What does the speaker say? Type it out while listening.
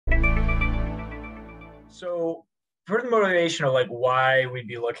So part of the motivation of like why we'd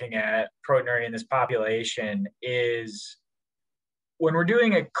be looking at proteinuria in this population is when we're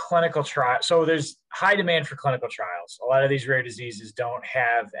doing a clinical trial. So there's high demand for clinical trials. A lot of these rare diseases don't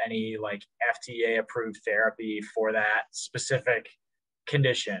have any like FDA approved therapy for that specific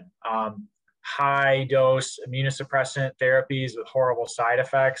condition. High dose immunosuppressant therapies with horrible side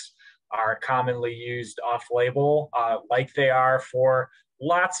effects are commonly used off label, like they are for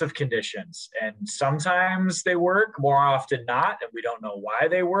lots of conditions. And sometimes they work, more often not, and we don't know why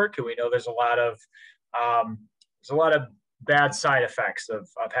they work. And we know there's a lot of bad side effects of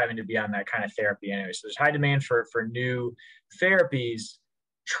having to be on that kind of therapy anyway. So there's high demand for new therapies.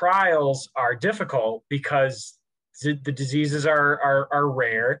 Trials are difficult because the diseases are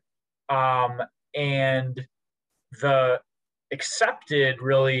rare, and the accepted,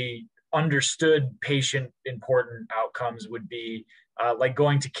 really understood patient important outcomes would be like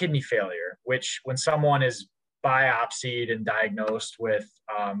going to kidney failure, which when someone is biopsied and diagnosed with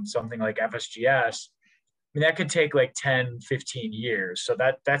something like FSGS, I mean, that could take like 10, 15 years. So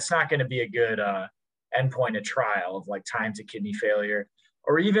that's not going to be a good endpoint of trial of like time to kidney failure,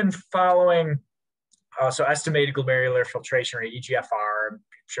 or even following. So estimated glomerular filtration rate, EGFR, I'm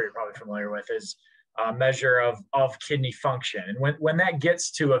sure you're probably familiar with, is a measure of kidney function. And when that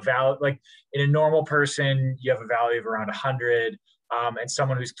gets to a value, like in a normal person, you have a value of around 100, and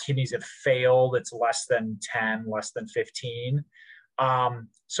someone whose kidneys have failed, it's less than 10, less than 15.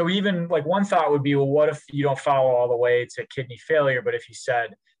 So even like one thought would be, well, what if you don't follow all the way to kidney failure, but if you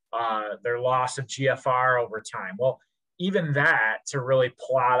said their loss of GFR over time? Well, even that, to really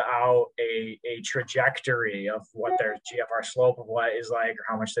plot out a trajectory of what their GFR slope of what is like, or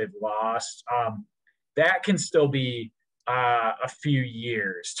how much they've lost, that can still be a few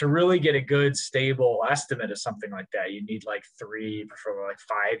years. To really get a good stable estimate of something like that, you need like 3, preferably like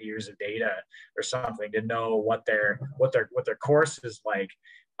 5 years of data or something to know what their course is like.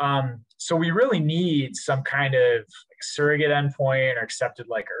 So we really need some kind of like surrogate endpoint or accepted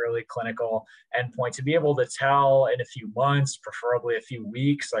like early clinical endpoint to be able to tell in a few months, preferably a few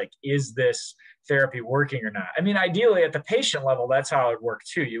weeks, like, is this therapy working or not? I mean, ideally at the patient level, that's how it would work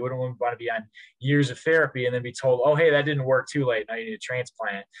too. You wouldn't want to be on years of therapy and then be told, oh, hey, that didn't work, too late, now you need a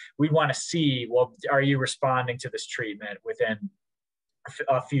transplant. We'd want to see, well, are you responding to this treatment within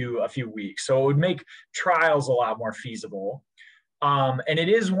a few weeks? So it would make trials a lot more feasible. And it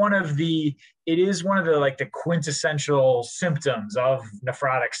is one of the like the quintessential symptoms of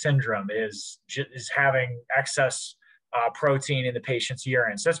nephrotic syndrome is having excess protein in the patient's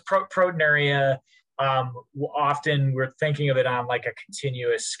urine. So that's proteinuria. Often we're thinking of it on like a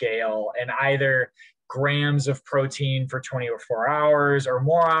continuous scale, and either grams of protein for 24 hours, or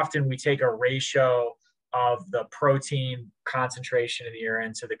more often we take a ratio of the protein concentration in the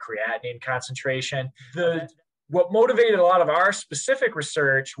urine to the creatinine concentration. What motivated a lot of our specific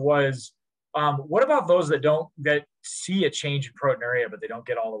research was, what about those that see a change in proteinuria, but they don't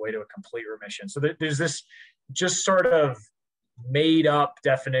get all the way to a complete remission? So there's this just sort of made up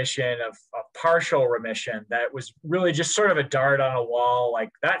definition of partial remission that was really just sort of a dart on a wall. Like,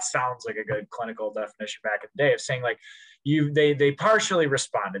 that sounds like a good clinical definition back in the day of saying like, they partially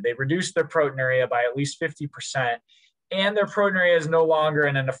responded. They reduced their proteinuria by at least 50%. And their proteinuria is no longer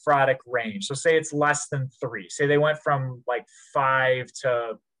in a nephrotic range. So say it's less than 3. Say they went from like 5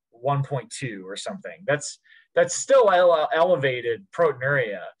 to 1.2 or something. That's still elevated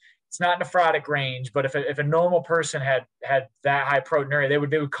proteinuria. It's not nephrotic range, but if a normal person had that high proteinuria, they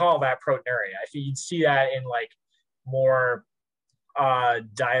would call that proteinuria. I think you'd see that in like more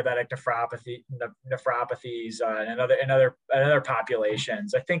diabetic nephropathies and other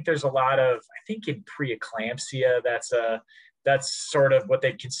populations. I think there's a lot of, I think in preeclampsia, that's sort of what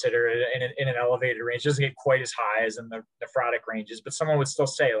they'd consider in an elevated range. It doesn't get quite as high as in the nephrotic ranges, but someone would still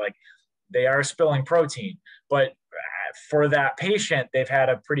say like they are spilling protein, but for that patient, they've had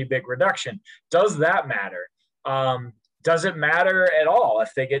a pretty big reduction. Does that matter? Does it matter at all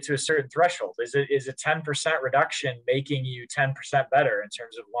if they get to a certain threshold? Is a 10% reduction making you 10% better in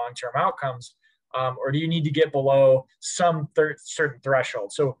terms of long-term outcomes? Or do you need to get below some certain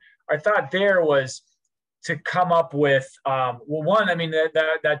threshold? So our thought there was to come up with, well, one, I mean,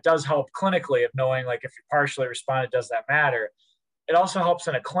 that does help clinically of knowing like if you partially responded, does that matter? It also helps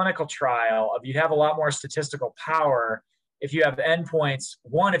in a clinical trial of, you'd have a lot more statistical power if you have endpoints.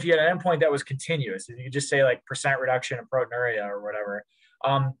 One, if you had an endpoint that was continuous, if you could just say like % reduction in proteinuria or whatever,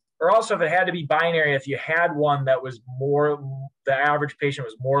 or also if it had to be binary, if you had one that was more, the average patient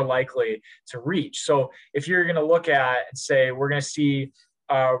was more likely to reach. So if you're going to look at and say, we're going to see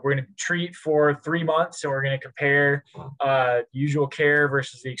we're going to treat for 3 months, and we're going to compare usual care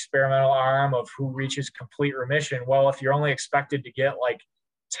versus the experimental arm of who reaches complete remission. Well, if you're only expected to get like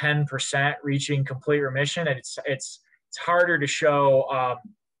 10% reaching complete remission, and it's harder to show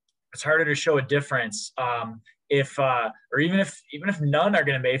a difference if or even if none are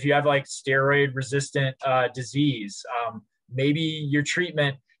going to make. If you have like steroid resistant disease, maybe your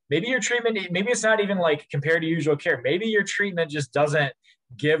treatment, maybe it's not even like compared to usual care. Maybe your treatment just doesn't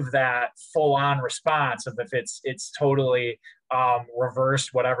give that full on response of if it's totally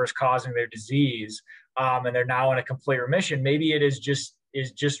reversed whatever's causing their disease, and they're now in a complete remission. Maybe it is just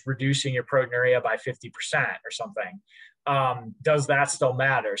reducing your proteinuria by 50% or something. Does that still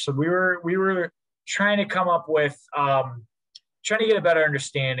matter? So we were trying to come up with trying to get a better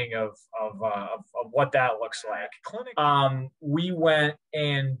understanding of what that looks like. We went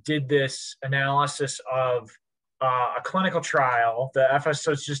and did this analysis of a clinical trial.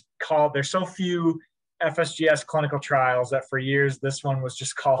 So it's just called, there's so few FSGS clinical trials that for years this one was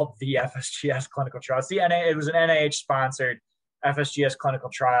just called the FSGS clinical trial. It was an NIH sponsored FSGS clinical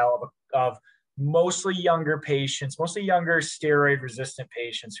trial of mostly younger patients, mostly younger steroid resistant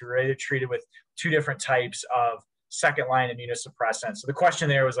patients who were either treated with 2 different types of second line immunosuppressants. So the question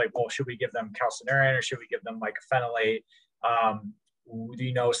there was like, well, should we give them calcineurin or should we give them mycophenolate?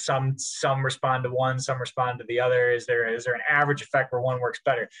 Some respond to one, some respond to the other. Is there an average effect where one works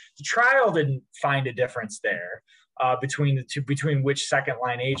better? The trial didn't find a difference there between the two, between which second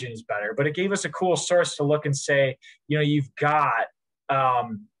line agent is better, but it gave us a cool source to look and say, you've got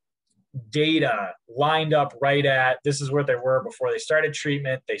data lined up right at, this is where they were before they started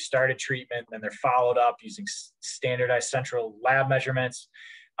treatment. Then they're followed up using standardized central lab measurements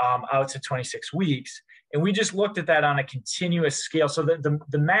out to 26 weeks. And we just looked at that on a continuous scale. So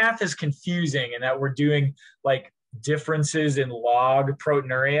the math is confusing in that we're doing like differences in log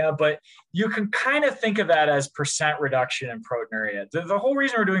proteinuria, but you can kind of think of that as percent reduction in proteinuria. The whole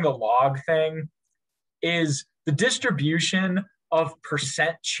reason we're doing the log thing is the distribution of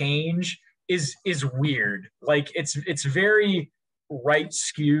percent change is weird. Like it's very right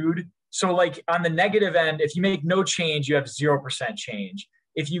skewed. So like on the negative end, if you make no change, you have 0% change.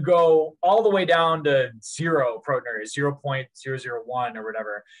 If you go all the way down to 0 proteinuria, 0.001 or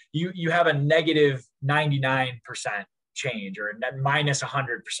whatever, you have a negative 99% change, or a minus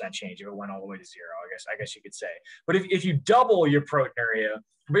 100% change if it went all the way to 0, I guess you could say. But if you double your proteinuria,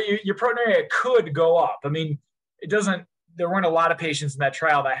 but your proteinuria could go up. I mean, there weren't a lot of patients in that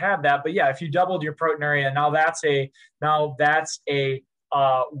trial that had that, but yeah, if you doubled your proteinuria, now that's a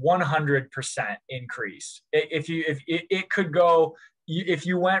 100% increase. It could go, if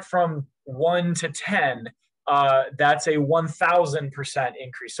you went from 1 to 10, that's a 1,000%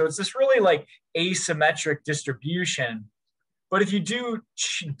 increase. So it's this really like asymmetric distribution. But if you do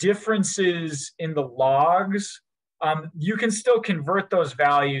differences in the logs, you can still convert those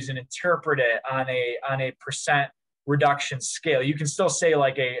values and interpret it on a percent reduction scale. You can still say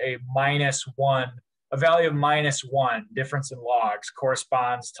like a value of -1 difference in logs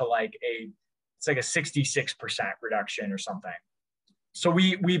corresponds to it's like a 66% reduction or something. So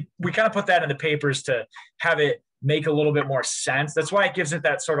we kind of put that in the papers to have it make a little bit more sense. That's why it gives it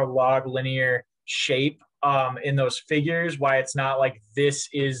that sort of log linear shape in those figures, why it's not like this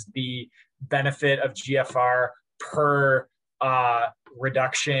is the benefit of GFR per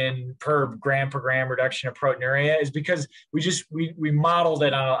reduction per gram reduction of proteinuria, is because we modeled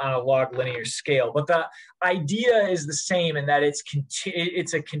it on a log linear scale. But the idea is the same in that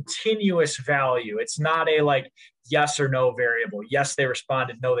it's a continuous value. It's not a like yes or no variable. Yes, they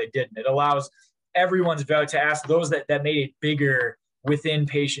responded. No, they didn't. It allows everyone's value to ask those that made it bigger within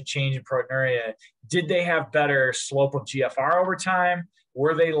patient change in proteinuria. Did they have better slope of GFR over time?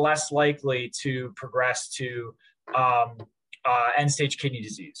 Were they less likely to progress to end-stage kidney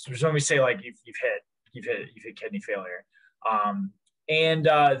disease? Which is when we say like you've hit kidney failure.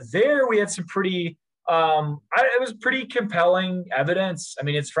 There we had some pretty it was pretty compelling evidence. I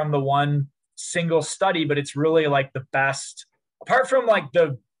mean, it's from the one single study, but it's really like the best, apart from like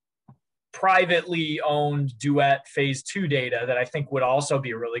the privately owned Duet phase 2 data that I think would also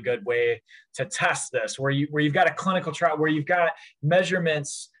be a really good way to test this, where you've got a clinical trial where you've got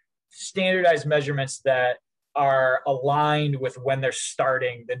measurements, standardized measurements that are aligned with when they're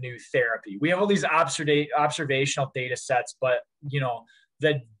starting the new therapy. We have all these observational data sets, but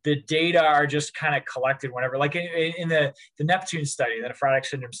the data are just kind of collected whenever, like in the Neptune study, the nephrotic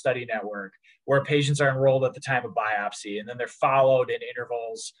syndrome study network, where patients are enrolled at the time of biopsy, and then they're followed in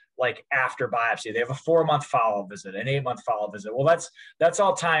intervals like after biopsy. They have a 4-month follow-up visit, an 8-month follow-up visit. Well, that's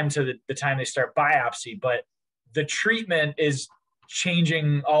all time to the time they start biopsy, but the treatment is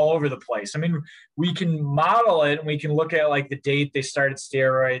changing all over the place. I mean, we can model it and we can look at like the date they started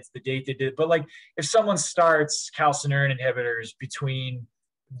steroids, the date they did, but like if someone starts calcineurin inhibitors between,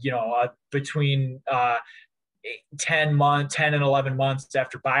 between 10 and 11 months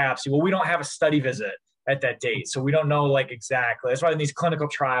after biopsy, well, we don't have a study visit at that date. So we don't know like exactly. That's why in these clinical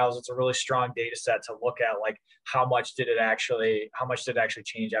trials, it's a really strong data set to look at, like how much did it actually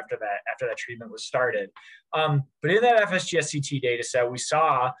change after that treatment was started. But in that FSGS CT data set, we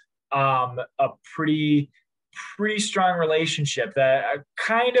saw a pretty strong relationship that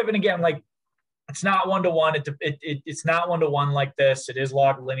kind of, and again, like it's not one-to-one. It's not one-to-one like this. It is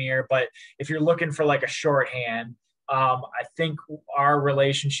log linear, but if you're looking for like a shorthand, I think our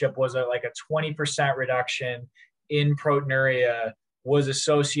relationship was like a 20% reduction in proteinuria was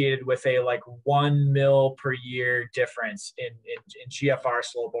associated with a like 1 mil per year difference in GFR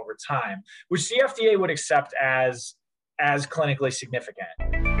slope over time, which the FDA would accept as clinically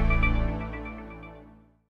significant.